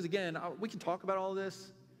us. Because again, we can talk about all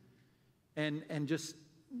this and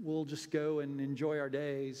we'll just go and enjoy our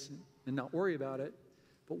days and not worry about it.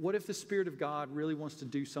 But what if the Spirit of God really wants to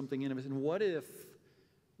do something in us? And what if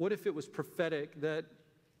it was prophetic that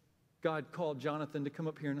God called Jonathan to come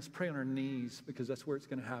up here and let's pray on our knees, because that's where it's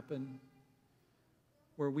going to happen.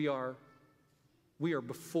 Where we are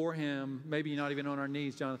before Him, maybe not even on our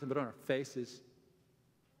knees, Jonathan, but on our faces.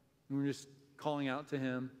 And we're just calling out to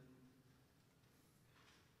Him.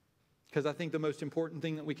 Because I think the most important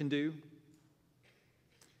thing that we can do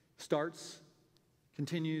starts,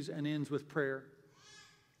 continues, and ends with prayer.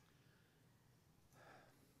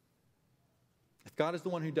 If God is the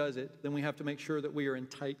one who does it, then we have to make sure that we are in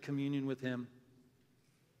tight communion with Him.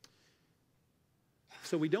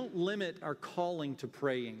 So we don't limit our calling to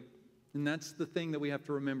praying. And that's the thing that we have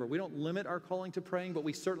to remember. We don't limit our calling to praying, but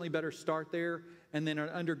we certainly better start there and then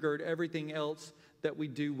undergird everything else that we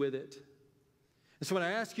do with it. And so when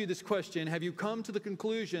I ask you this question, have you come to the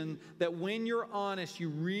conclusion that when you're honest, you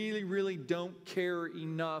really, really don't care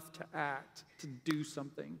enough to act, to do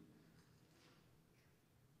something?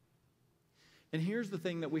 And here's the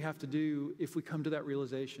thing that we have to do if we come to that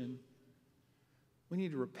realization. We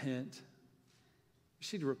need to repent. We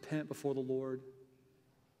just need to repent before the Lord.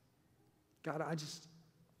 God, I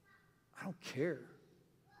don't care.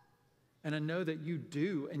 And I know that you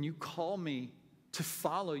do, and you call me to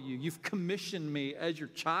follow you. You've commissioned me as your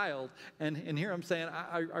child. And here I'm saying,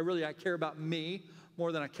 I care about me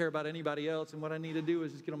more than I care about anybody else. And what I need to do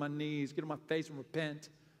is just get on my knees, get on my face and repent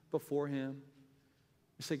before Him.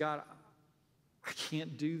 You say, God, I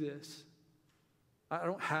can't do this. I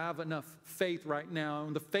don't have enough faith right now.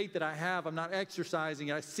 And the faith that I have, I'm not exercising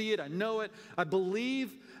it. I see it, I know it, I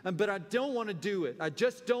believe, but I don't want to do it. I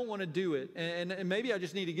just don't want to do it. And maybe I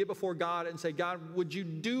just need to get before God and say, God, would you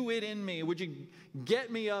do it in me? Would you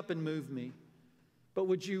get me up and move me? But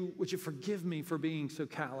would you forgive me for being so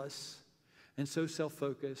callous and so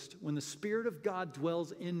self-focused? When the Spirit of God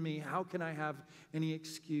dwells in me, how can I have any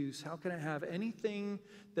excuse? How can I have anything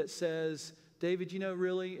that says, David,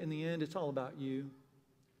 really, in the end, it's all about you.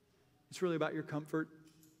 It's really about your comfort.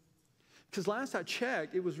 Because last I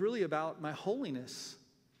checked, it was really about my holiness.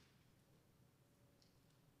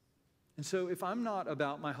 And so if I'm not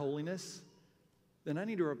about my holiness, then I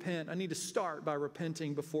need to repent. I need to start by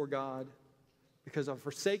repenting before God because I've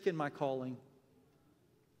forsaken my calling.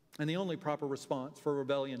 And the only proper response for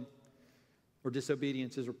rebellion or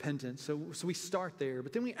disobedience is repentance. So we start there.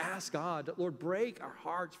 But then we ask God, Lord, break our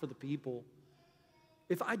hearts for the people.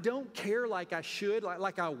 If I don't care like I should,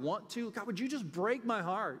 like I want to, God, would you just break my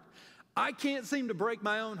heart? I can't seem to break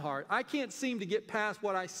my own heart. I can't seem to get past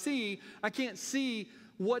what I see. I can't see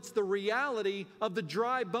what's the reality of the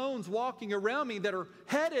dry bones walking around me that are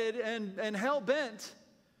headed and hell-bent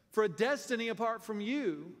for a destiny apart from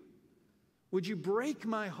you. Would you break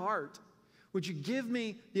my heart? Would you give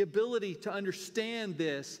me the ability to understand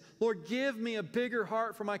this? Lord, give me a bigger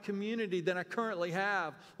heart for my community than I currently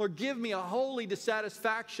have. Lord, give me a holy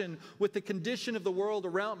dissatisfaction with the condition of the world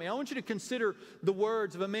around me. I want you to consider the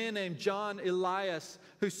words of a man named John Elias,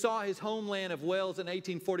 who saw his homeland of Wales in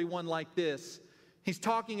 1841 like this. He's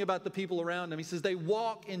talking about the people around him. He says, they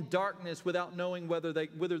walk in darkness without knowing whither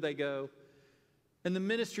they go. And the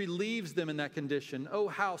ministry leaves them in that condition. Oh,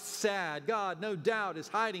 how sad. God, no doubt, is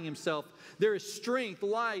hiding Himself. There is strength,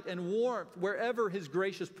 light, and warmth wherever His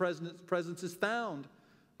gracious presence is found.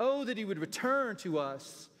 Oh, that He would return to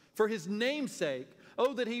us for His name's sake.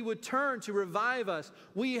 Oh, that He would turn to revive us.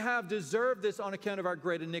 We have deserved this on account of our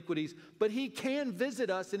great iniquities, but He can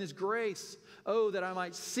visit us in His grace. Oh, that I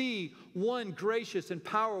might see one gracious and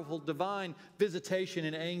powerful divine visitation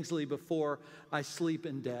in Ainsley before I sleep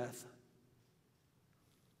in death.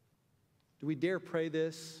 Do we dare pray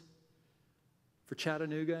this for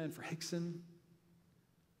Chattanooga and for Hickson?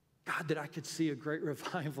 God, that I could see a great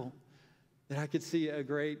revival, that I could see a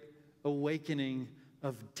great awakening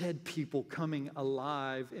of dead people coming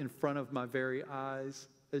alive in front of my very eyes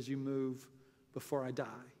as you move before I die.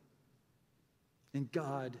 And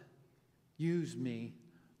God, use me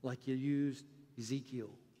like you used Ezekiel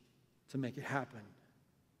to make it happen.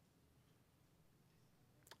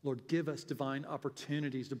 Lord, give us divine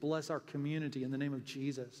opportunities to bless our community in the name of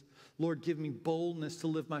Jesus. Lord, give me boldness to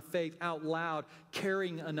live my faith out loud,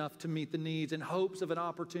 caring enough to meet the needs in hopes of an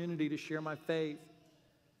opportunity to share my faith.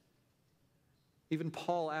 Even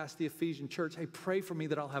Paul asked the Ephesian church, hey, pray for me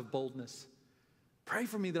that I'll have boldness. Pray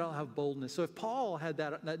for me that I'll have boldness. So if Paul had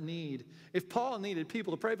that need, if Paul needed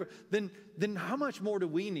people to pray for, then how much more do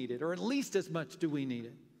we need it? Or at least as much do we need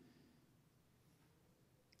it?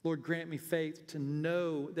 Lord, grant me faith to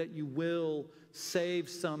know that you will save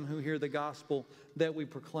some who hear the gospel that we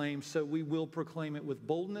proclaim, so we will proclaim it with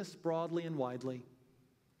boldness, broadly and widely,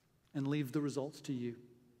 and leave the results to you.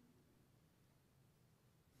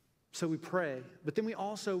 So we pray, but then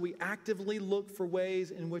we actively look for ways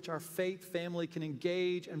in which our faith family can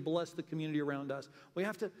engage and bless the community around us. We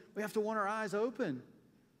have to want our eyes open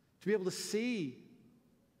to be able to see.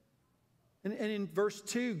 And in verse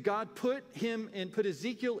 2, God put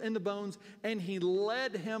Ezekiel in the bones, and he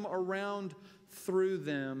led him around through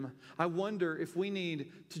them. I wonder if we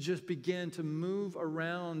need to just begin to move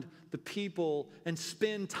around the people and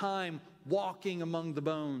spend time walking among the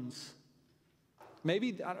bones.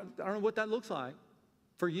 Maybe, I don't know what that looks like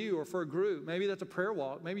for you or for a group. Maybe that's a prayer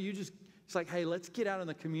walk. Maybe it's like, hey, let's get out in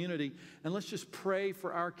the community and let's just pray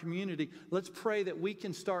for our community. Let's pray that we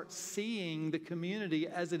can start seeing the community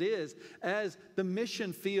as it is, as the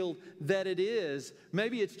mission field that it is.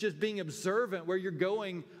 Maybe it's just being observant where you're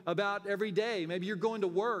going about every day. Maybe you're going to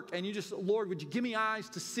work and you just, Lord, would you give me eyes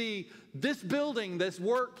to see this building, this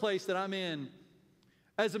workplace that I'm in,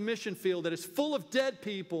 as a mission field that is full of dead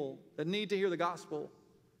people that need to hear the gospel,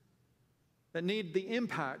 that need the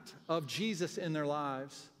impact of Jesus in their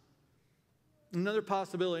lives. Another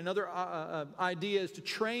possibility, another idea is to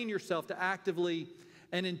train yourself to actively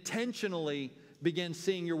and intentionally begin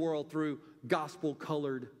seeing your world through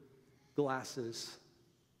gospel-colored glasses.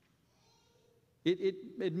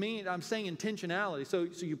 It means, I'm saying intentionality. So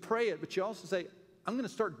you pray it, but you also say, I'm going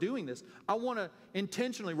to start doing this. I want to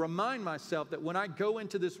intentionally remind myself that when I go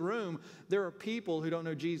into this room, there are people who don't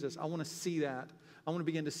know Jesus. I want to see that. I want to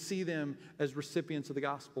begin to see them as recipients of the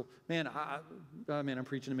gospel. Man, I'm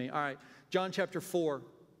preaching to me. All right, John chapter 4,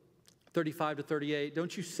 35 to 38.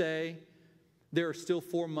 Don't you say there are still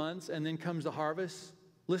 4 months and then comes the harvest?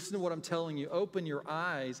 Listen to what I'm telling you. Open your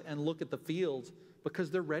eyes and look at the fields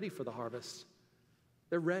because they're ready for the harvest.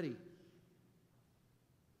 They're ready.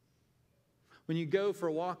 When you go for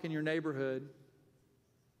a walk in your neighborhood,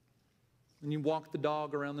 and you walk the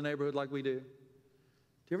dog around the neighborhood like we do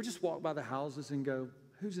you ever just walk by the houses and go,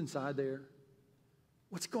 who's inside there?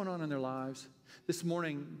 What's going on in their lives? This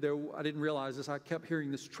morning, I didn't realize this. I kept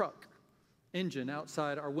hearing this truck engine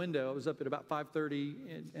outside our window. I was up at about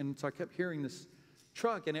 5:30, and so I kept hearing this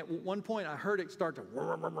truck. And at one point, I heard it start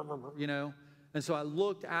to, And so I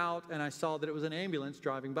looked out, and I saw that it was an ambulance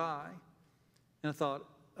driving by. And I thought,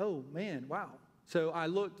 oh, man, wow. So I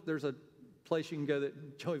looked. There's a place you can go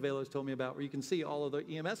that Joey Velos told me about where you can see all of the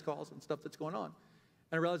EMS calls and stuff that's going on.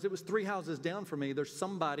 And I realized it was 3 houses down from me. There's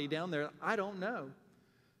somebody down there I don't know.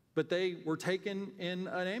 But they were taken in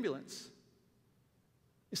an ambulance.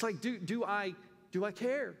 It's like, do I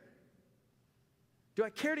care? Do I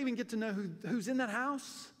care to even get to know who's in that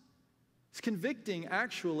house? It's convicting,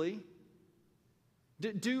 actually.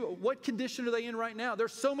 What condition are they in right now?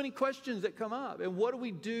 There's so many questions that come up. And what do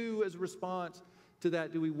we do as a response to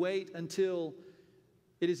that? Do we wait until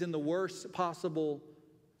it is in the worst possible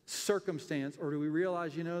circumstance? Or do we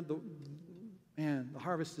realize, the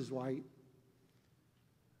harvest is white.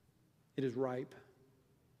 It is ripe.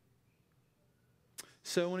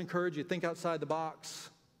 So I want to encourage you, think outside the box.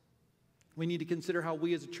 We need to consider how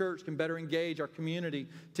we as a church can better engage our community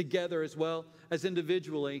together as well as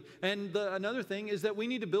individually. And another thing is that we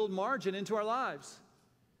need to build margin into our lives.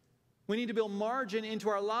 We need to build margin into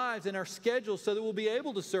our lives and our schedules so that we'll be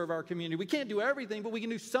able to serve our community. We can't do everything, but we can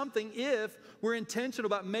do something if we're intentional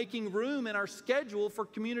about making room in our schedule for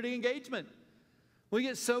community engagement. We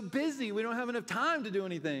get so busy, we don't have enough time to do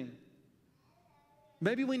anything.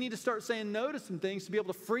 Maybe we need to start saying no to some things to be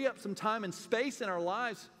able to free up some time and space in our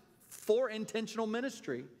lives for intentional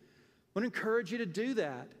ministry. I want to encourage you to do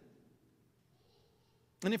that.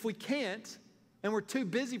 And if we can't, and we're too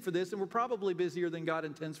busy for this, and we're probably busier than God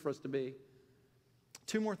intends for us to be,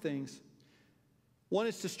 2 more things. One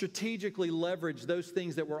is to strategically leverage those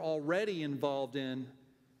things that we're already involved in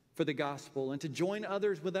for the gospel and to join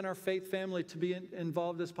others within our faith family to be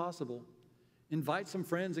involved as possible. Invite some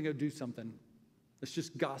friends and go do something. It's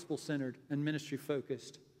just gospel-centered and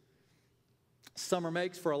ministry-focused. Summer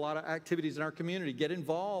makes for a lot of activities in our community. Get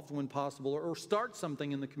involved when possible or start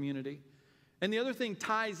something in the community. And the other thing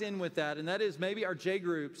ties in with that, and that is maybe our J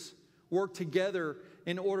groups work together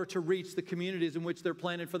in order to reach the communities in which they're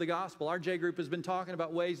planted for the gospel. Our J group has been talking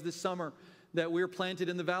about ways this summer that we're planted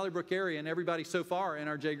in the Valley Brook area, and everybody so far in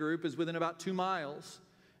our J group is within about 2 miles.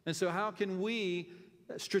 And so how can we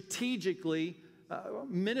strategically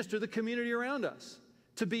minister the community around us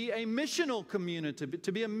to be a missional community,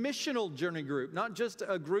 to be a missional journey group, not just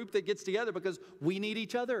a group that gets together because we need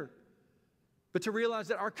each other, but to realize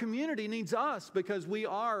that our community needs us because we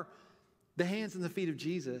are the hands and the feet of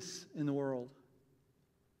Jesus in the world.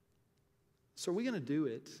 So are we going to do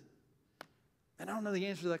it? And I don't know the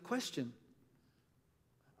answer to that question.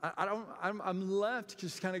 I'm left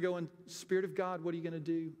just kind of going, Spirit of God, what are you going to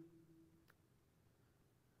do?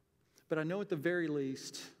 But I know at the very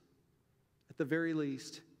least,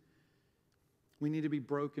 we need to be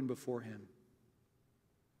broken before Him.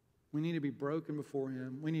 We need to be broken before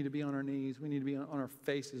Him. We need to be on our knees. We need to be on our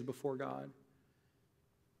faces before God.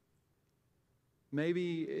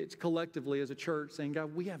 Maybe it's collectively as a church saying,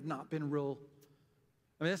 God, we have not been real.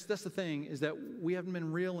 I mean, that's the thing, is that we haven't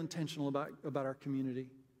been real intentional about our community.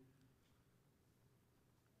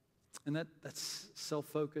 And that's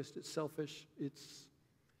self-focused, it's selfish, it's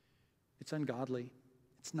ungodly.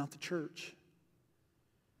 It's not the church.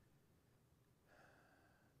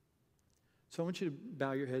 So I want you to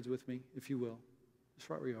bow your heads with me, if you will, just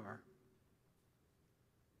right where you are.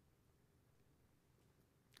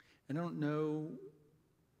 And I don't know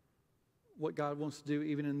what God wants to do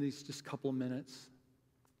even in these just couple of minutes.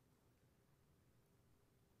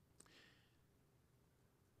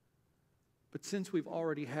 But since we've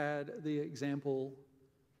already had the example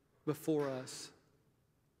before us,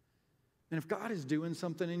 and if God is doing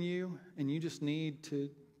something in you and you just need to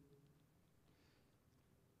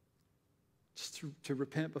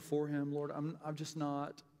repent before Him, Lord, I'm just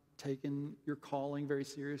not taking your calling very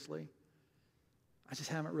seriously. I just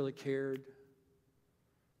haven't really cared.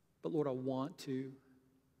 But Lord, I want to.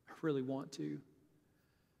 I really want to.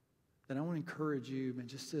 Then I want to encourage you, man,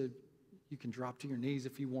 you can drop to your knees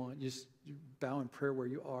if you want. Just bow in prayer where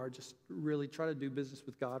you are. Just really try to do business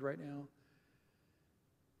with God right now.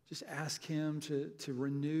 Just ask Him to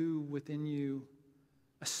renew within you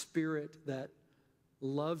a spirit that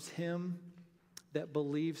loves Him, that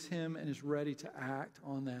believes Him, and is ready to act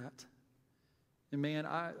on that. And man,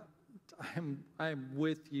 I am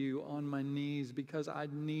with you on my knees because I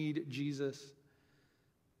need Jesus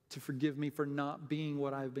to forgive me for not being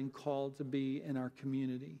what I've been called to be in our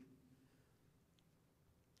community.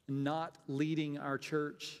 Not leading our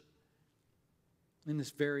church in this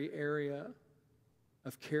very area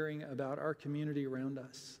of caring about our community around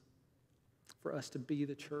us, for us to be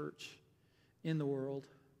the church in the world.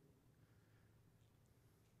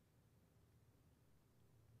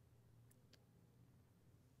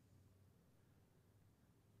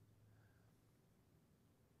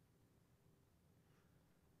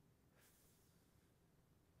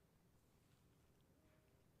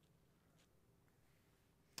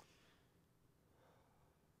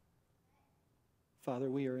 Father,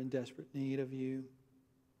 we are in desperate need of you.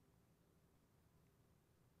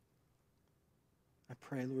 I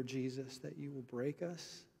pray, Lord Jesus, that you will break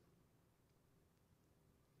us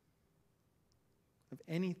of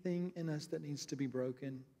anything in us that needs to be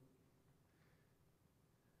broken,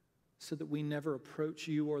 so that we never approach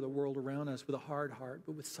you or the world around us with a hard heart,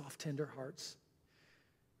 but with soft, tender hearts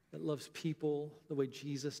that loves people the way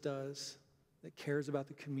Jesus does, that cares about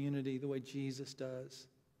the community the way Jesus does.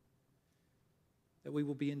 That we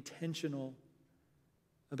will be intentional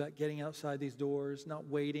about getting outside these doors, not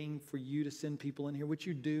waiting for you to send people in here, which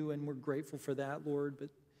you do, and we're grateful for that, Lord.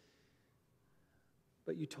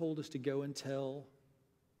 But you told us to go and tell.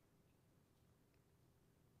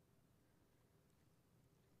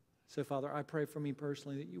 So, Father, I pray for me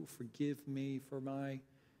personally that you will forgive me for my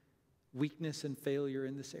weakness and failure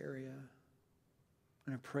in this area.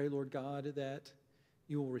 And I pray, Lord God, that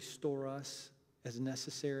you will restore us as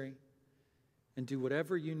necessary. And do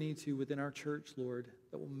whatever you need to within our church, Lord,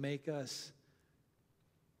 that will make us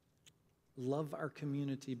love our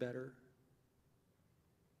community better.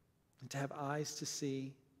 And to have eyes to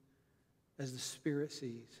see as the Spirit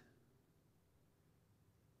sees.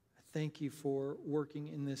 I thank you for working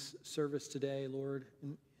in this service today, Lord,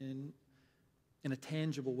 in a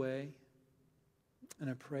tangible way. And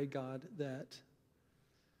I pray, God, that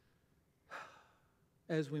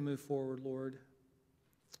as we move forward, Lord,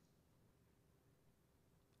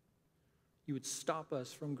 you would stop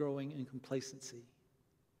us from growing in complacency.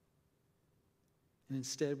 And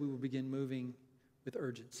instead, we will begin moving with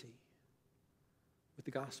urgency, with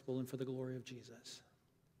the gospel and for the glory of Jesus.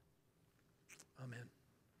 Amen.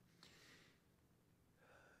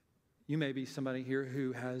 You may be somebody here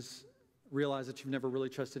who has realized that you've never really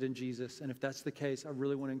trusted in Jesus. And if that's the case, I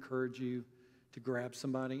really want to encourage you to grab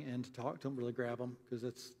somebody and to talk. Don't really grab them because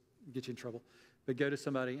that's get you in trouble. But go to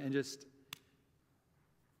somebody and just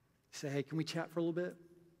say, hey, can we chat for a little bit?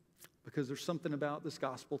 because there's something about this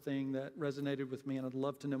gospel thing that resonated with me, and I'd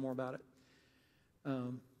love to know more about it.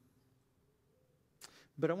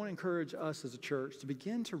 But I want to encourage us as a church to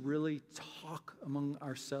begin to really talk among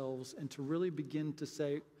ourselves and to really begin to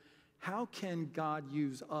say, how can God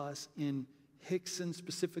use us in Hickson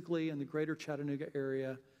specifically and the greater Chattanooga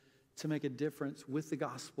area to make a difference with the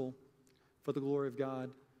gospel for the glory of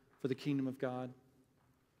God, for the kingdom of God?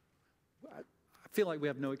 I feel like we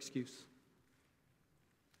have no excuse.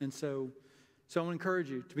 And so I want to encourage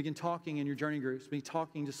you to begin talking in your journey groups, begin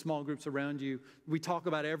talking to small groups around you. We talk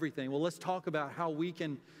about everything. Well, let's talk about how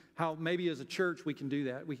maybe as a church we can do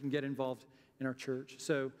that. We can get involved in our church.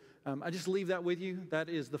 So I just leave that with you. That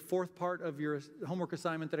is the fourth part of your homework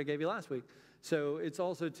assignment that I gave you last week. So it's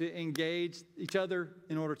also to engage each other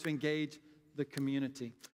in order to engage the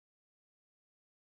community.